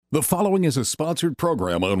The following is a sponsored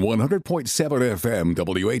program on 100.7 FM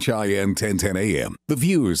WHIN 1010 AM. The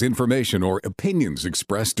views, information, or opinions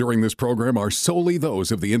expressed during this program are solely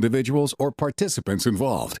those of the individuals or participants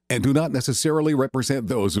involved and do not necessarily represent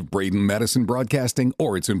those of Braden Madison Broadcasting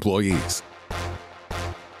or its employees.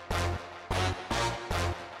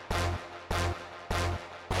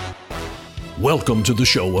 Welcome to the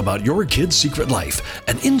show about your kid's secret life,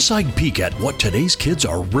 an inside peek at what today's kids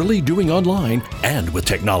are really doing online and with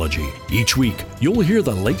technology. Each week, you'll hear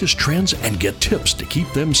the latest trends and get tips to keep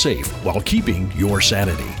them safe while keeping your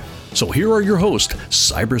sanity. So here are your hosts,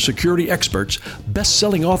 cybersecurity experts,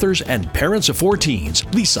 best-selling authors, and parents of 4 teens,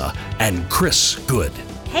 Lisa and Chris Good.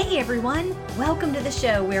 Hey everyone, welcome to the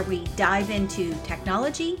show where we dive into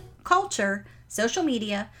technology, culture, social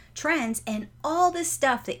media, trends, and all the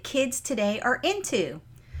stuff that kids today are into.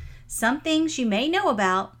 Some things you may know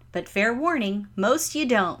about, but fair warning, most you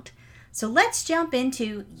don't. So let's jump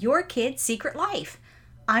into your kid's secret life.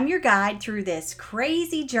 I'm your guide through this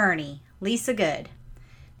crazy journey, Lisa Good.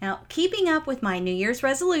 Now, keeping up with my New Year's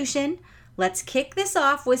resolution, let's kick this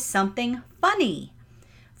off with something funny.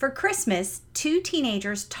 For Christmas, 2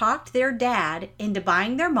 teenagers talked their dad into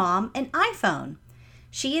buying their mom an iPhone.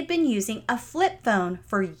 She had been using a flip phone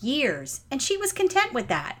for years, and she was content with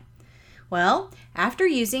that. Well, after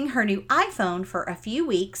using her new iPhone for a few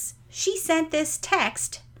weeks, she sent this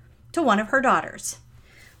text to one of her daughters.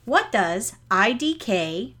 What does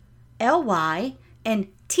IDK, LY, and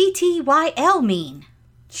TTYL mean?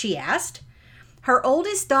 She asked. Her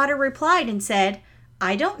oldest daughter replied and said,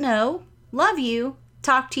 I don't know, love you,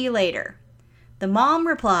 talk to you later. The mom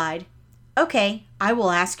replied, okay, I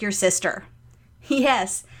will ask your sister.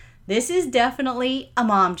 Yes, this is definitely a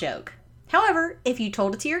mom joke. However, if you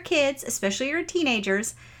told it to your kids, especially your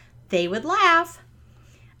teenagers, they would laugh.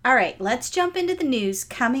 All right, let's jump into the news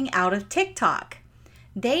coming out of TikTok.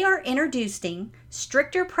 They are introducing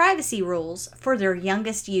stricter privacy rules for their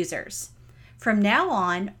youngest users. From now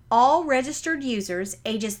on, all registered users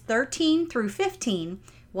ages 13 through 15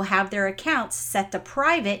 will have their accounts set to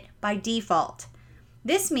private by default.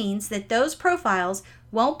 This means that those profiles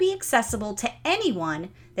won't be accessible to anyone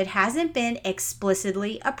that hasn't been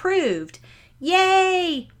explicitly approved.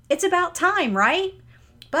 Yay! It's about time, right?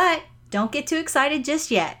 But don't get too excited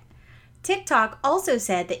just yet. TikTok also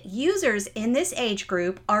said that users in this age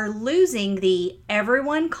group are losing the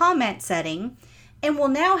everyone comment setting and will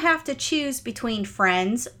now have to choose between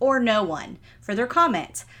friends or no one for their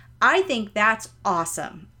comments. I think that's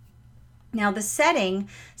awesome. Now, the setting,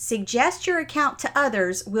 suggest your account to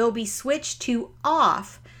others, will be switched to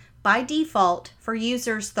off by default for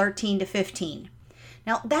users 13 to 15.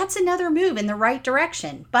 Now, that's another move in the right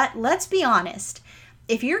direction, but let's be honest.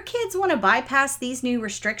 If your kids want to bypass these new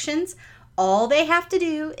restrictions, all they have to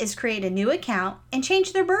do is create a new account and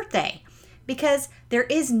change their birthday, because there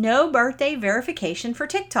is no birthday verification for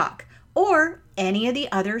TikTok or any of the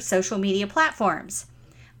other social media platforms.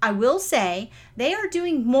 I will say they are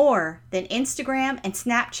doing more than Instagram and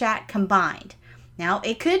Snapchat combined. Now,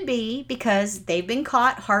 it could be because they've been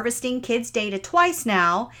caught harvesting kids' data twice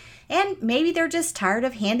now, and maybe they're just tired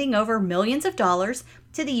of handing over millions of dollars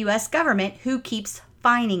to the U.S. government, who keeps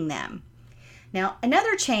fining them. Now,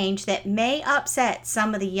 another change that may upset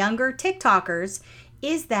some of the younger TikTokers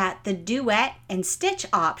is that the duet and stitch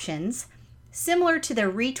options, similar to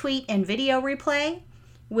the retweet and video replay,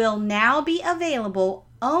 will now be available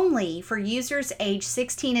only for users age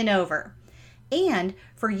 16 and over. And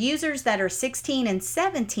for users that are 16 and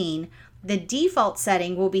 17, the default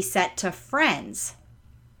setting will be set to friends.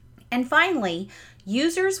 And finally,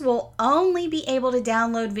 users will only be able to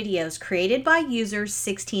download videos created by users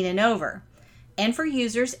 16 and over. And for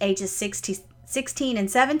users ages 16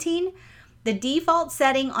 and 17, the default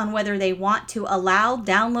setting on whether they want to allow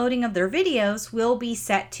downloading of their videos will be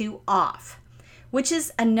set to off, which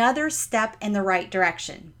is another step in the right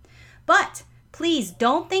direction. But please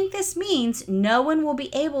don't think this means no one will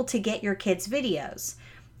be able to get your kids' videos.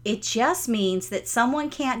 It just means that someone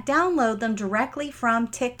can't download them directly from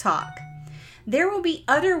TikTok. There will be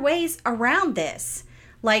other ways around this,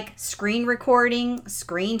 like screen recording,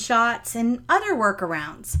 screenshots, and other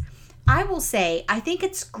workarounds. I will say I think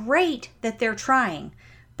it's great that they're trying,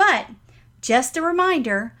 but just a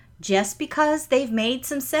reminder, just because they've made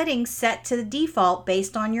some settings set to the default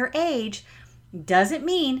based on your age doesn't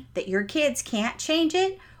mean that your kids can't change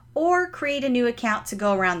it or create a new account to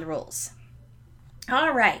go around the rules.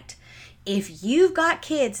 All right, if you've got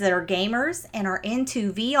kids that are gamers and are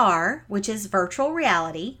into VR, which is virtual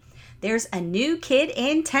reality, there's a new kid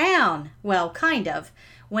in town. Well, kind of,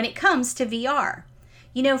 when it comes to VR.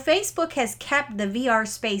 You know, Facebook has kept the VR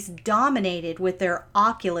space dominated with their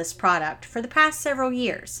Oculus product for the past several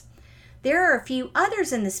years. There are a few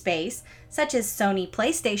others in the space, such as Sony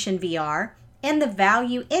PlayStation VR and the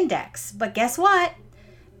Value Index. But guess what?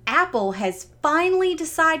 Apple has finally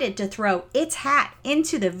decided to throw its hat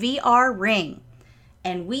into the VR ring.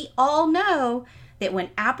 And we all know that when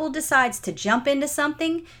Apple decides to jump into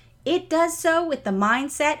something, it does so with the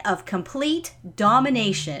mindset of complete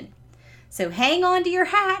domination. So hang on to your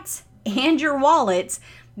hats and your wallets,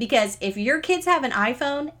 because if your kids have an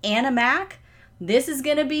iPhone and a Mac, this is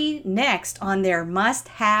going to be next on their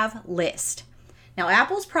must-have list. Now,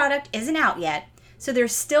 Apple's product isn't out yet, so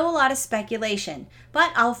there's still a lot of speculation,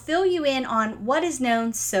 but I'll fill you in on what is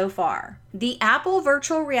known so far. The Apple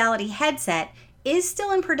Virtual Reality headset is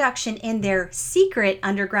still in production in their secret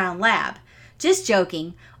underground lab. Just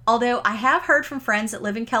joking, although I have heard from friends that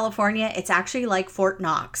live in California, it's actually like Fort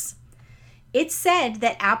Knox. It's said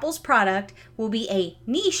that Apple's product will be a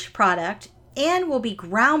niche product and will be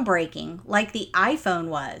groundbreaking like the iPhone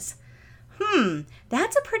was.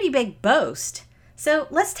 That's a pretty big boast. So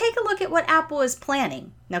let's take a look at what Apple is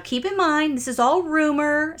planning. Now keep in mind, this is all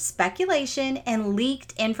rumor, speculation, and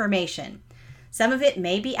leaked information. Some of it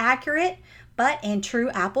may be accurate, but in true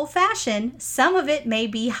Apple fashion, some of it may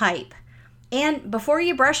be hype. And before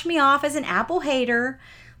you brush me off as an Apple hater,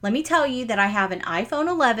 let me tell you that I have an iPhone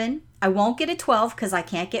 11. I won't get a 12 because I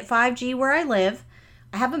can't get 5G where I live.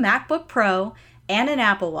 I have a MacBook Pro and an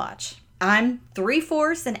Apple Watch. I'm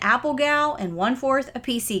 3/4 an Apple gal and 1/4 a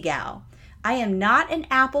PC gal. I am not an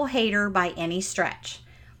Apple hater by any stretch.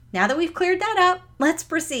 Now that we've cleared that up, let's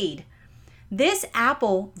proceed. This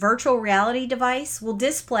Apple virtual reality device will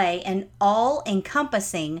display an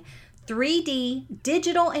all-encompassing 3D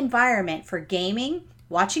digital environment for gaming,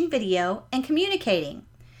 watching video, and communicating.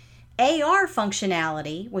 AR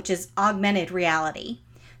functionality, which is augmented reality,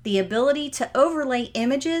 the ability to overlay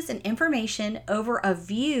images and information over a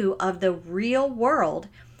view of the real world,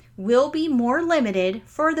 will be more limited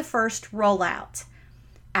for the first rollout.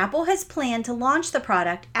 Apple has planned to launch the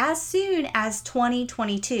product as soon as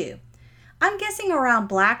 2022. I'm guessing around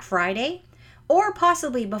Black Friday, or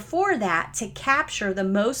possibly before that, to capture the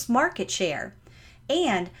most market share.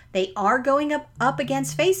 And they are going up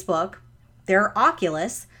against Facebook, their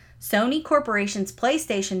Oculus, Sony Corporation's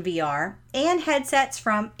PlayStation VR, and headsets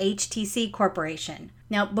from HTC Corporation.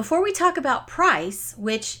 Now, before we talk about price,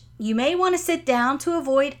 which you may want to sit down to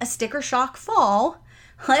avoid a sticker shock fall,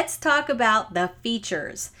 let's talk about the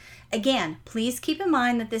features. Again, please keep in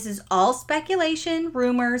mind that this is all speculation,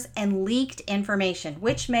 rumors, and leaked information,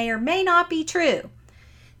 which may or may not be true.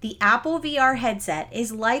 The Apple VR headset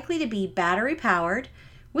is likely to be battery powered,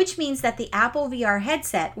 which means that the Apple VR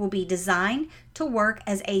headset will be designed to work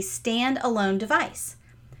as a stand-alone device.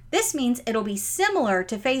 This means it'll be similar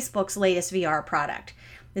to Facebook's latest VR product.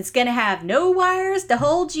 It's going to have no wires to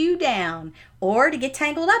hold you down or to get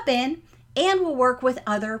tangled up in, and will work with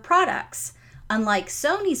other products, unlike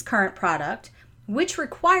Sony's current product, which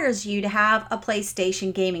requires you to have a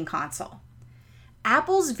PlayStation gaming console.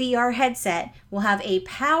 Apple's VR headset will have a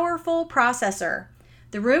powerful processor.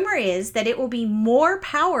 The rumor is that it will be more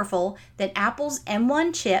powerful than Apple's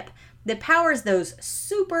M1 chip that powers those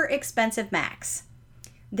super expensive Macs.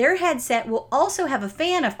 Their headset will also have a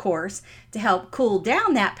fan, of course, to help cool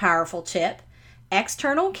down that powerful chip,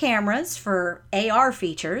 external cameras for AR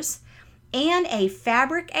features, and a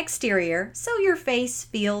fabric exterior so your face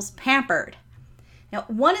feels pampered. Now,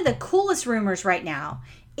 one of the coolest rumors right now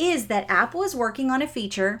is that Apple is working on a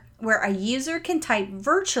feature where a user can type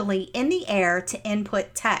virtually in the air to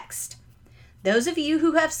input text. Those of you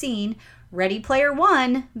who have seen Ready Player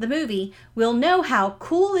One, the movie, will know how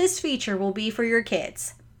cool this feature will be for your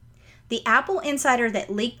kids. The Apple insider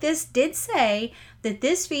that leaked this did say that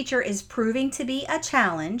this feature is proving to be a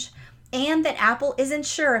challenge, and that Apple isn't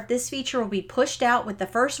sure if this feature will be pushed out with the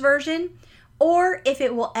first version or if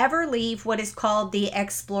it will ever leave what is called the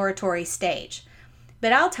exploratory stage.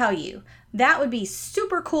 But I'll tell you, that would be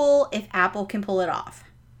super cool if Apple can pull it off.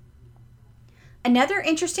 Another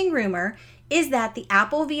interesting rumor is that the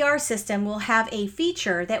Apple VR system will have a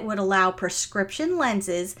feature that would allow prescription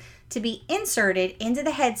lenses to be inserted into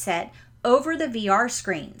the headset over the VR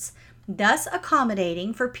screens, thus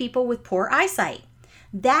accommodating for people with poor eyesight.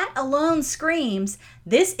 That alone screams,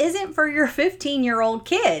 this isn't for your 15-year-old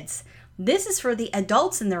kids. This is for the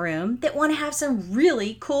adults in the room that want to have some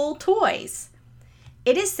really cool toys.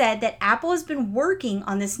 It is said that Apple has been working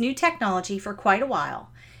on this new technology for quite a while,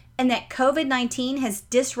 and that COVID-19 has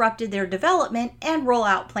disrupted their development and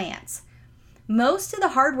rollout plans. Most of the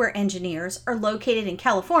hardware engineers are located in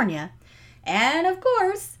California, and of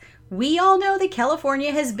course, We all know that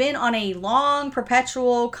California has been on a long,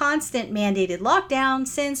 perpetual, constant mandated lockdown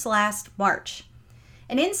since last March.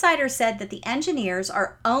 An insider said that the engineers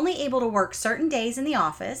are only able to work certain days in the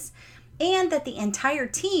office and that the entire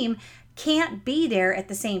team can't be there at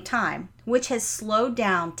the same time, which has slowed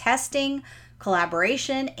down testing,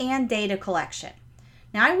 collaboration, and data collection.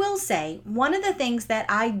 Now, I will say, one of the things that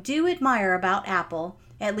I do admire about Apple,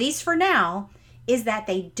 at least for now, is that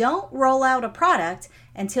they don't roll out a product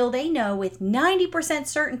until they know with 90%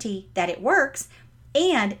 certainty that it works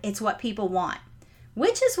and it's what people want.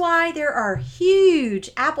 Which is why there are huge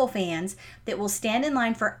Apple fans that will stand in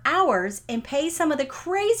line for hours and pay some of the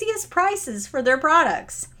craziest prices for their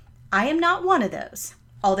products. I am not one of those,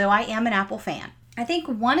 although I am an Apple fan. I think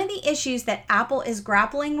one of the issues that Apple is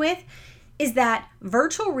grappling with is that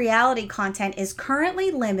virtual reality content is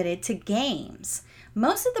currently limited to games.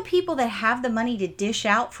 Most of the people that have the money to dish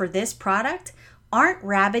out for this product aren't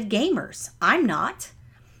rabid gamers. I'm not.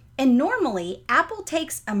 And normally, Apple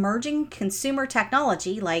takes emerging consumer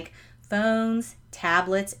technology like phones,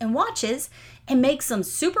 tablets, and watches and makes them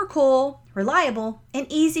super cool, reliable, and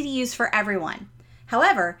easy to use for everyone.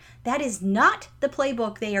 However, that is not the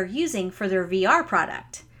playbook they are using for their VR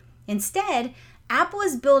product. Instead, Apple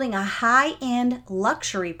is building a high-end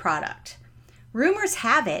luxury product. Rumors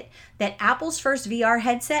have it that Apple's first VR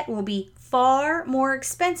headset will be far more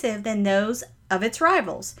expensive than those of its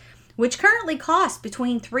rivals, which currently cost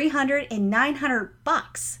between $300 and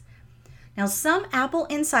 $900. Now, some Apple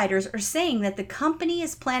insiders are saying that the company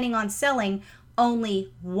is planning on selling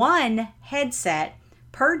only one headset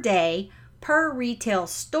per day per retail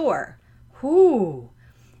store. Whoo!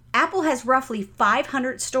 Apple has roughly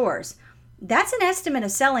 500 stores. That's an estimate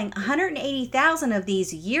of selling 180,000 of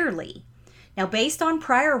these yearly. Now, based on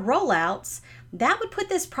prior rollouts, that would put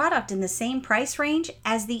this product in the same price range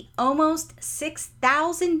as the almost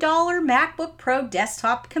 $6,000 MacBook Pro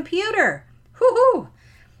desktop computer. Woohoo!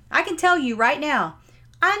 I can tell you right now,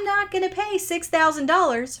 I'm not going to pay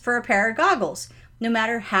 $6,000 for a pair of goggles, no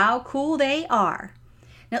matter how cool they are.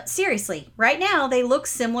 Now, seriously, right now they look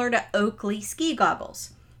similar to Oakley ski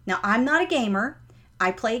goggles. Now, I'm not a gamer.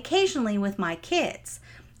 I play occasionally with my kids.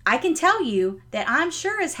 I can tell you that I'm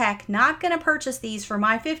sure as heck not going to purchase these for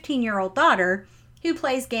my 15-year-old daughter who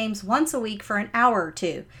plays games once a week for an hour or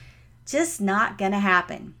two. Just not going to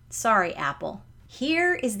happen. Sorry, Apple.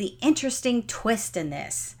 Here is the interesting twist in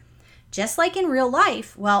this. Just like in real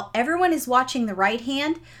life, while everyone is watching the right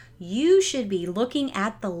hand, you should be looking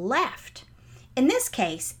at the left. In this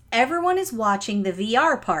case, everyone is watching the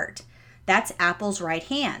VR part. That's Apple's right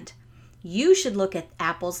hand. You should look at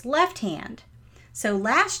Apple's left hand. So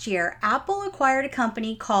last year, Apple acquired a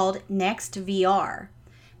company called NextVR,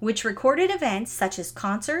 which recorded events such as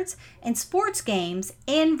concerts and sports games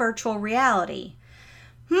in virtual reality.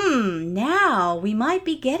 Now we might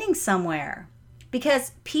be getting somewhere.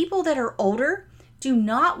 Because people that are older do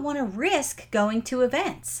not want to risk going to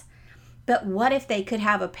events. But what if they could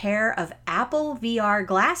have a pair of Apple VR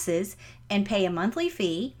glasses and pay a monthly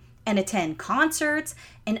fee and attend concerts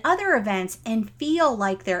and other events and feel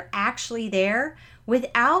like they're actually there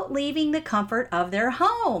without leaving the comfort of their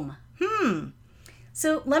home?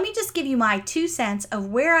 So let me just give you my 2 cents of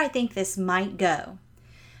where I think this might go.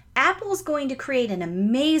 Apple's going to create an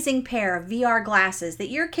amazing pair of VR glasses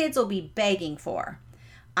that your kids will be begging for.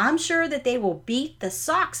 I'm sure that they will beat the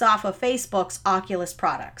socks off of Facebook's Oculus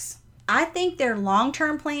products. I think their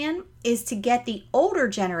long-term plan is to get the older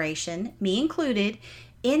generation, me included,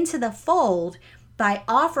 into the fold by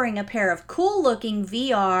offering a pair of cool-looking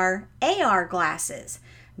VR, AR glasses,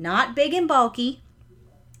 not big and bulky,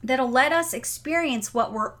 that'll let us experience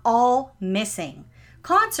what we're all missing.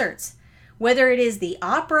 Concerts, whether it is the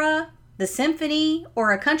opera, the symphony,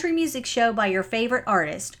 or a country music show by your favorite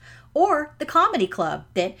artist, or the comedy club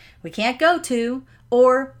that we can't go to,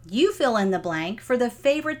 or you fill in the blank for the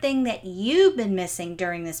favorite thing that you've been missing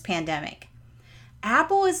during this pandemic.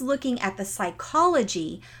 Apple is looking at the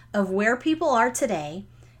psychology of where people are today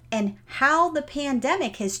and how the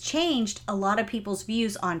pandemic has changed a lot of people's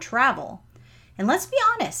views on travel. And let's be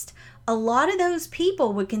honest, a lot of those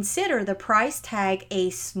people would consider the price tag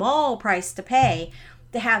a small price to pay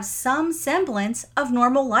to have some semblance of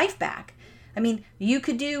normal life back. I mean, you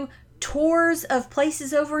could do tours of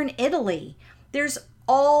places over in Italy. There's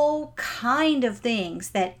all kind of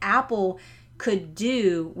things that Apple could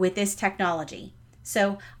do with this technology.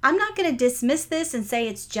 So I'm not going to dismiss this and say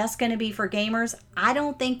it's just going to be for gamers. I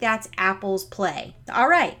don't think that's Apple's play. All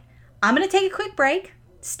right, I'm going to take a quick break.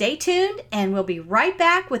 Stay tuned, and we'll be right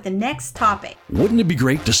back with the next topic. Wouldn't it be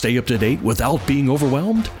great to stay up to date without being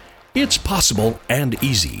overwhelmed? It's possible and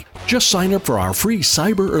easy. Just sign up for our free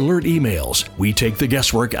Cyber Alert emails. We take the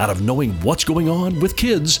guesswork out of knowing what's going on with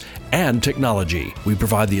kids and technology. We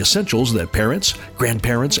provide the essentials that parents,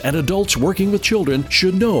 grandparents, and adults working with children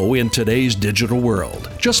should know in today's digital world.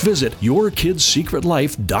 Just visit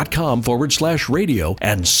yourkidssecretlife.com/radio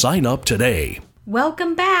and sign up today.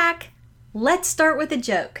 Welcome back. Let's start with a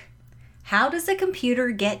joke. How does a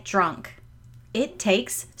computer get drunk? It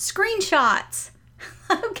takes screenshots.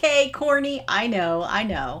 Okay, corny, I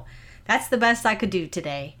know. That's the best I could do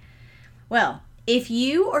today. Well, if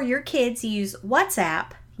you or your kids use WhatsApp,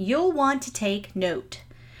 you'll want to take note.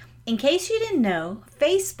 In case you didn't know,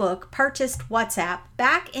 Facebook purchased WhatsApp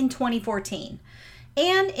back in 2014.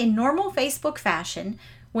 And in normal Facebook fashion,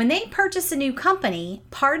 when they purchase a new company,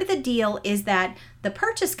 part of the deal is that the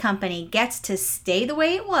purchase company gets to stay the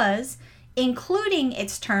way it was, including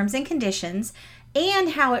its terms and conditions, and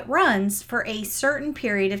how it runs for a certain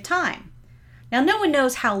period of time. Now, no one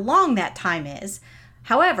knows how long that time is.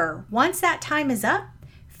 However, once that time is up,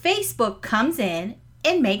 Facebook comes in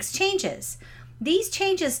and makes changes. These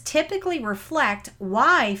changes typically reflect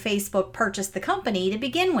why Facebook purchased the company to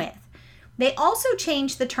begin with. They also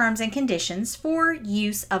change the terms and conditions for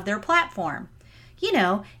use of their platform. You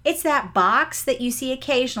know, it's that box that you see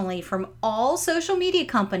occasionally from all social media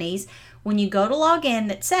companies when you go to log in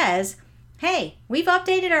that says, "Hey, we've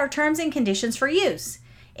updated our terms and conditions for use."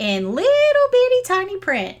 In little bitty tiny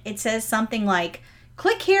print, it says something like,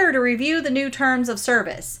 "Click here to review the new terms of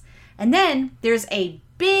service." And then there's a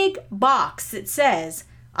big box that says,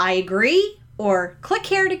 "I agree," or "Click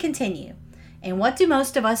here to continue." And what do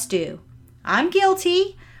most of us do? I'm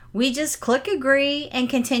guilty. We just click agree and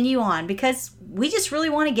continue on because we just really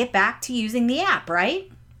want to get back to using the app,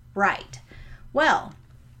 right? Right. Well,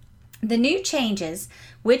 the new changes,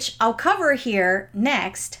 which I'll cover here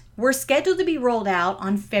next, were scheduled to be rolled out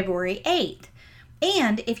on February 8th.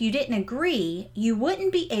 And if you didn't agree, you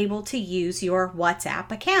wouldn't be able to use your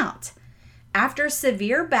WhatsApp account. After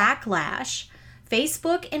severe backlash,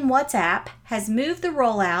 Facebook and WhatsApp has moved the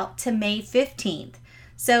rollout to May 15th.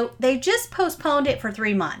 So they've just postponed it for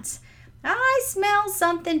 3 months. I smell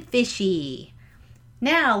something fishy.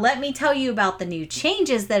 Now let me tell you about the new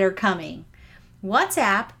changes that are coming.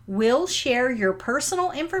 WhatsApp will share your personal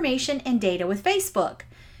information and data with Facebook,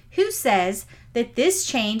 who says that this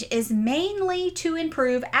change is mainly to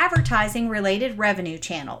improve advertising-related revenue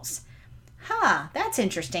channels. That's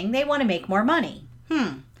interesting. They want to make more money.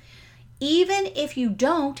 Even if you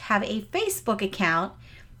don't have a Facebook account,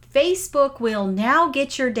 Facebook will now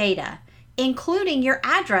get your data, including your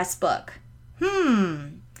address book.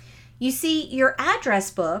 You see, your address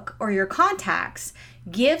book or your contacts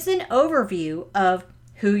gives an overview of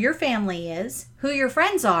who your family is, who your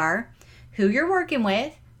friends are, who you're working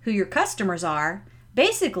with, who your customers are,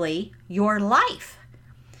 basically your life.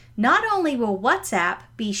 Not only will WhatsApp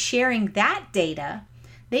be sharing that data,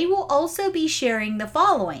 they will also be sharing the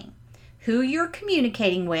following: who you're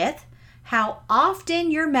communicating with, how often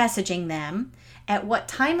you're messaging them, at what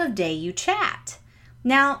time of day you chat.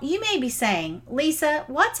 Now, you may be saying, "Lisa,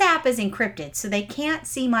 WhatsApp is encrypted, so they can't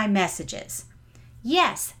see my messages."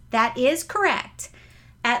 Yes, that is correct.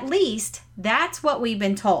 At least, that's what we've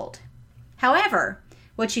been told. However,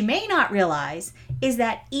 what you may not realize is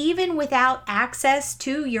that even without access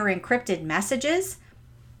to your encrypted messages,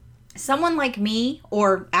 someone like me,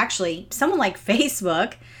 or actually someone like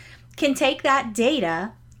Facebook, can take that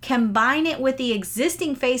data, combine it with the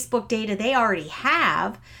existing Facebook data they already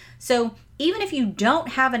have. So even if you don't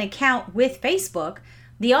have an account with Facebook,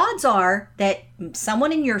 the odds are that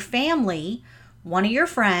someone in your family, one of your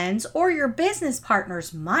friends, or your business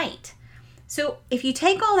partners might. So if you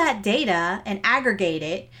take all that data and aggregate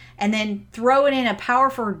it and then throw it in a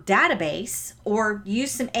powerful database or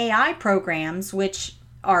use some AI programs, which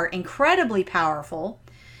are incredibly powerful,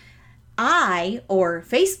 I, or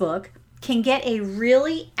Facebook, can get a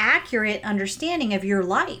really accurate understanding of your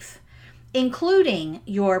life, including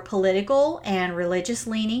your political and religious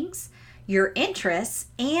leanings, your interests,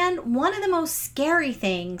 and one of the most scary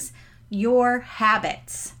things, your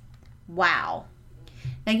habits. Wow.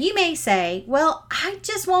 Now you may say, "Well, I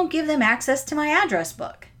just won't give them access to my address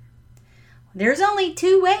book." There's only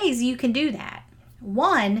 2 ways you can do that.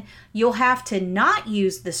 One, you'll have to not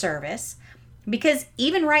use the service, because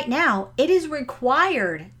even right now, it is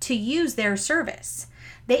required to use their service.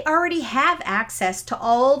 They already have access to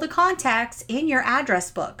all the contacts in your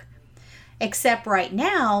address book. Except right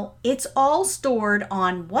now, it's all stored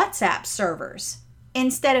on WhatsApp servers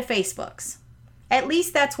instead of Facebook's. At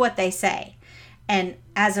least that's what they say. And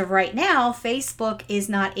as of right now, Facebook is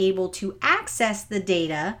not able to access the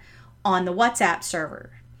data on the WhatsApp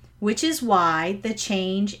server, which is why the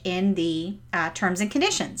change in the terms and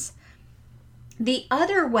conditions. The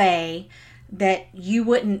other way that you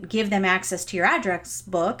wouldn't give them access to your address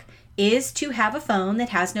book is to have a phone that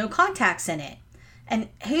has no contacts in it. And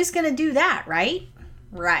who's going to do that, right?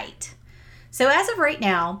 Right. So as of right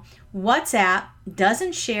now, WhatsApp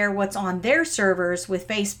doesn't share what's on their servers with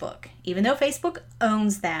Facebook, even though Facebook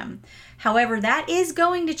owns them. However, that is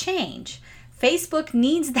going to change. Facebook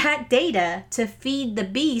needs that data to feed the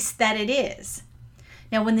beast that it is.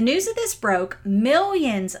 Now, when the news of this broke,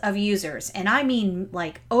 millions of users, and I mean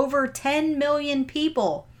like over 10 million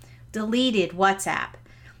people, deleted WhatsApp.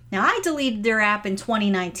 Now, I deleted their app in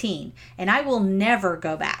 2019, and I will never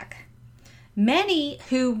go back. Many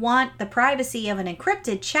who want the privacy of an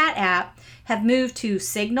encrypted chat app have moved to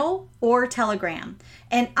Signal or Telegram,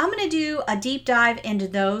 and I'm going to do a deep dive into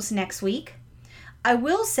those next week. I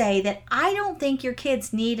will say that I don't think your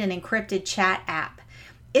kids need an encrypted chat app.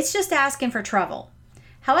 It's just asking for trouble.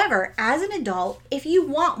 However, as an adult, if you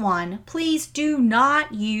want one, please do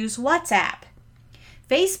not use WhatsApp.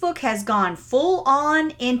 Facebook has gone full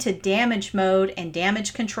on into damage mode and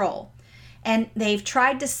damage control, and they've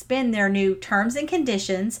tried to spin their new terms and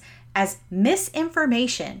conditions as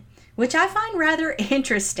misinformation, which I find rather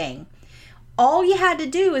interesting. All you had to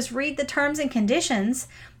do is read the terms and conditions,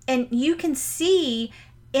 and you can see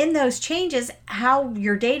in those changes how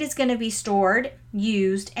your data is going to be stored,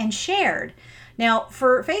 used, and shared. Now,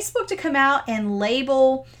 for Facebook to come out and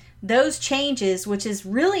label those changes, which is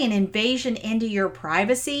really an invasion into your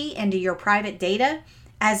privacy, into your private data,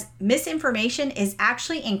 as misinformation is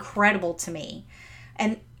actually incredible to me.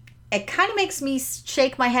 And it kind of makes me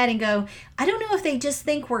shake my head and go, I don't know if they just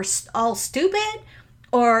think we're all stupid,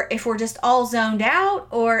 or if we're just all zoned out,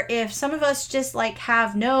 or if some of us just like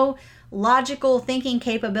have no logical thinking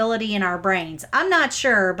capability in our brains. I'm not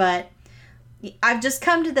sure, but I've just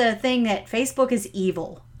come to the thing that Facebook is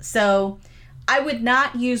evil. So I would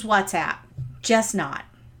not use WhatsApp, just not.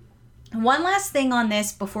 One last thing on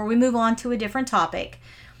this before we move on to a different topic.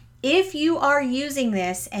 If you are using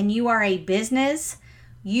this and you are a business,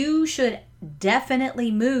 you should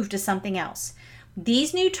definitely move to something else.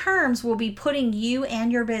 These new terms will be putting you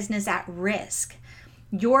and your business at risk.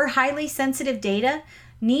 Your highly sensitive data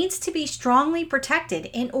needs to be strongly protected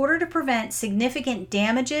in order to prevent significant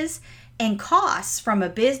damages and costs from a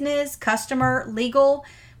business, customer, legal,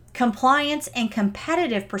 compliance, and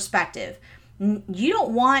competitive perspective. You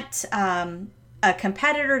don't want a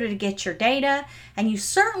competitor to get your data, and you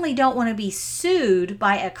certainly don't want to be sued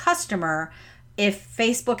by a customer if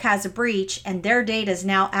Facebook has a breach and their data is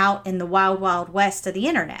now out in the wild, wild west of the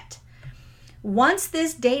internet. Once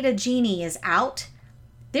this data genie is out,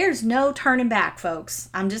 there's no turning back, folks.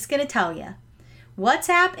 I'm just going to tell you.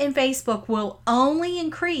 WhatsApp and Facebook will only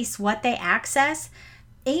increase what they access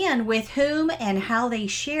and with whom and how they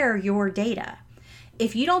share your data.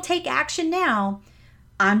 If you don't take action now,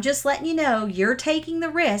 I'm just letting you know you're taking the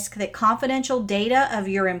risk that confidential data of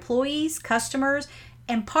your employees, customers,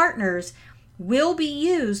 and partners will be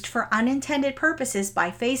used for unintended purposes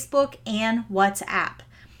by Facebook and WhatsApp.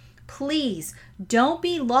 Please don't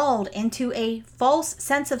be lulled into a false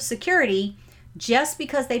sense of security just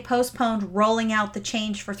because they postponed rolling out the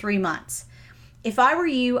change for 3 months. If I were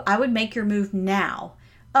you, I would make your move now.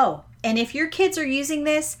 Oh, and if your kids are using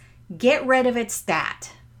this, get rid of its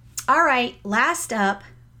stat. All right, last up,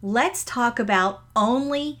 let's talk about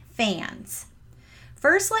OnlyFans.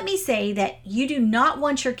 First, let me say that you do not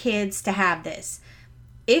want your kids to have this.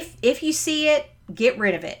 If you see it, get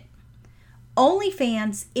rid of it.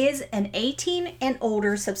 OnlyFans is an 18 and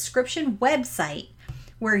older subscription website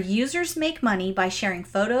where users make money by sharing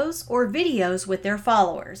photos or videos with their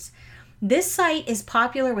followers. This site is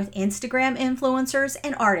popular with Instagram influencers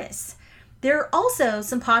and artists. There are also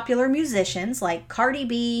some popular musicians like Cardi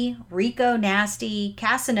B, Rico Nasty,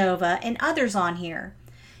 Casanova, and others on here.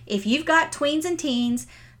 If you've got tweens and teens,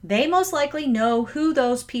 they most likely know who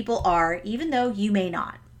those people are, even though you may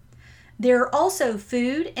not. There are also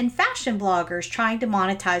food and fashion bloggers trying to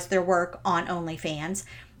monetize their work on OnlyFans.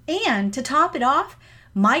 And to top it off,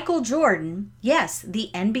 Michael Jordan, yes, the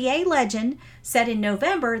NBA legend, said in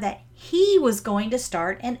November that he was going to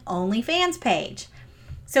start an OnlyFans page.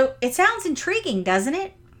 So it sounds intriguing, doesn't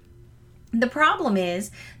it? The problem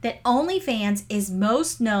is that OnlyFans is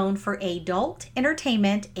most known for adult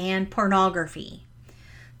entertainment and pornography.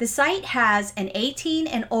 The site has an 18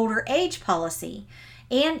 and older age policy,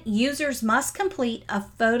 and users must complete a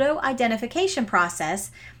photo identification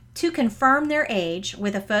process to confirm their age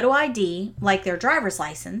with a photo ID, like their driver's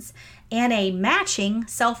license, and a matching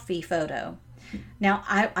selfie photo. Now,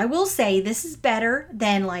 I will say this is better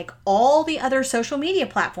than like all the other social media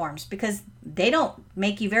platforms because they don't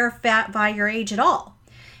make you verify your age at all.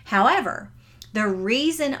 However, the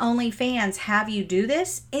reason OnlyFans have you do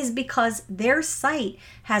this is because their site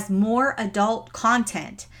has more adult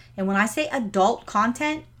content. And when I say adult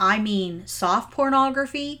content, I mean soft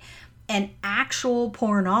pornography and actual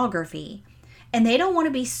pornography. And they don't want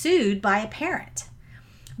to be sued by a parent.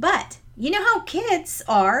 But you know how kids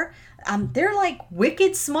are. They're like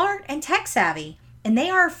wicked smart and tech savvy. And they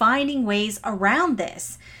are finding ways around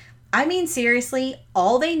this. I mean, seriously,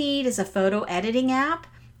 all they need is a photo editing app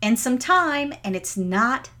and some time, and it's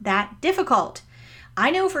not that difficult. I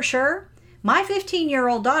know for sure my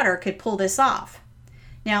 15-year-old daughter could pull this off.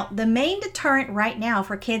 Now, the main deterrent right now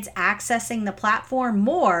for kids accessing the platform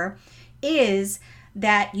more is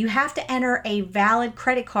that you have to enter a valid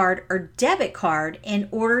credit card or debit card in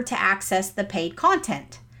order to access the paid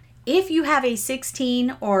content. If you have a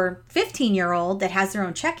 16 or 15-year-old that has their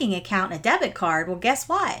own checking account and a debit card, well, guess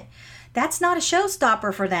what? That's not a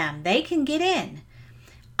showstopper for them. They can get in.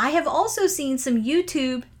 I have also seen some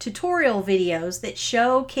YouTube tutorial videos that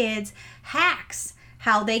show kids hacks,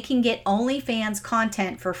 how they can get OnlyFans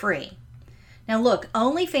content for free. Now look,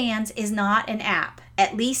 OnlyFans is not an app,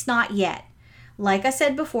 at least not yet. Like I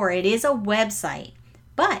said before, it is a website,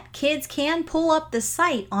 but kids can pull up the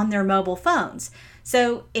site on their mobile phones.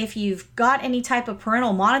 So if you've got any type of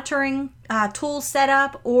parental monitoring tools set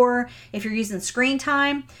up, or if you're using screen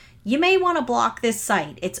time, you may want to block this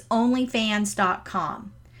site. It's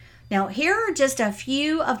onlyfans.com. Now, here are just a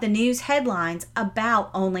few of the news headlines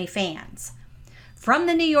about OnlyFans. From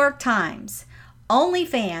the New York Times,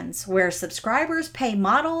 OnlyFans, where subscribers pay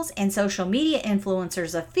models and social media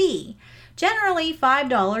influencers a fee, generally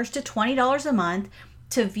 $5 to $20 a month,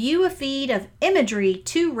 to view a feed of imagery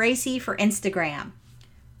too racy for Instagram.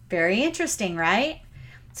 Very interesting, right?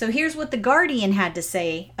 So here's what The Guardian had to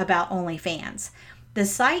say about OnlyFans. The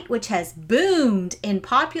site, which has boomed in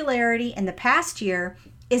popularity in the past year,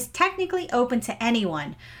 is technically open to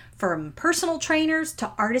anyone, from personal trainers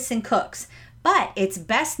to artists and cooks, but it's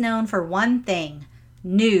best known for one thing: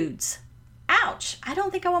 nudes. Ouch, I don't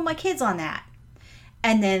think I want my kids on that.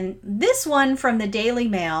 And then this one from the Daily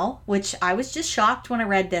Mail, which I was just shocked when I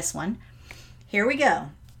read this one. Here we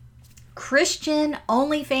go. Christian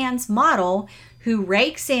OnlyFans model who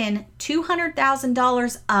rakes in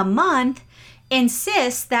 $200,000 a month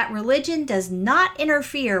insists that religion does not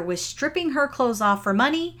interfere with stripping her clothes off for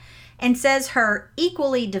money and says her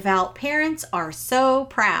equally devout parents are so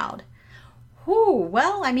proud. Whew,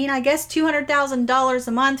 well, I mean, I guess $200,000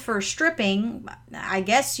 a month for stripping, I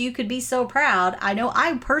guess you could be so proud. I know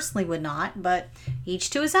I personally would not, but each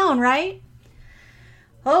to his own, right?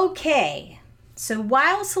 Okay, so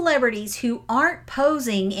while celebrities who aren't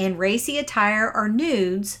posing in racy attire or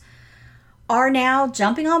nudes are now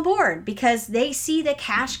jumping on board because they see the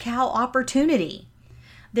cash cow opportunity.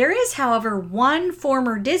 There is, however, one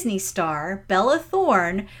former Disney star, Bella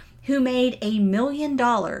Thorne, who made $1 million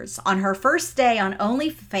on her first day on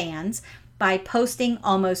OnlyFans by posting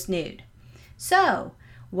almost nude. So,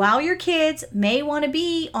 while your kids may want to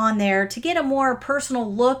be on there to get a more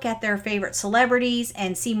personal look at their favorite celebrities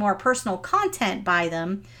and see more personal content by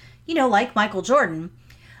them, you know, like Michael Jordan,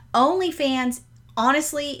 OnlyFans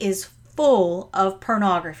honestly is full of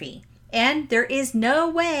pornography, and there is no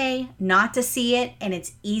way not to see it, and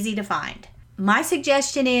it's easy to find. My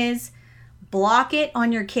suggestion is block it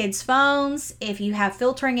on your kids' phones. If you have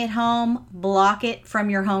filtering at home, block it from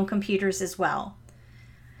your home computers as well.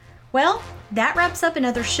 Well, that wraps up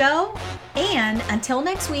another show, and until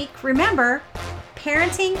next week, remember,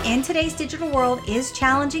 parenting in today's digital world is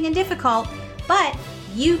challenging and difficult, but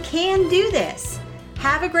you can do this.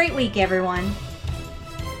 Have a great week, everyone.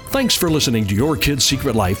 Thanks for listening to Your Kid's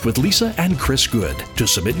Secret Life with Lisa and Chris Good. To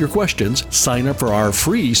submit your questions, sign up for our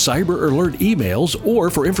free Cyber Alert emails, or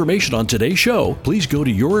for information on today's show, please go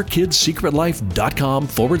to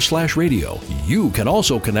yourkidssecretlife.com/radio. You can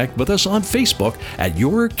also connect with us on Facebook at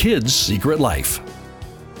Your Kid's Secret Life.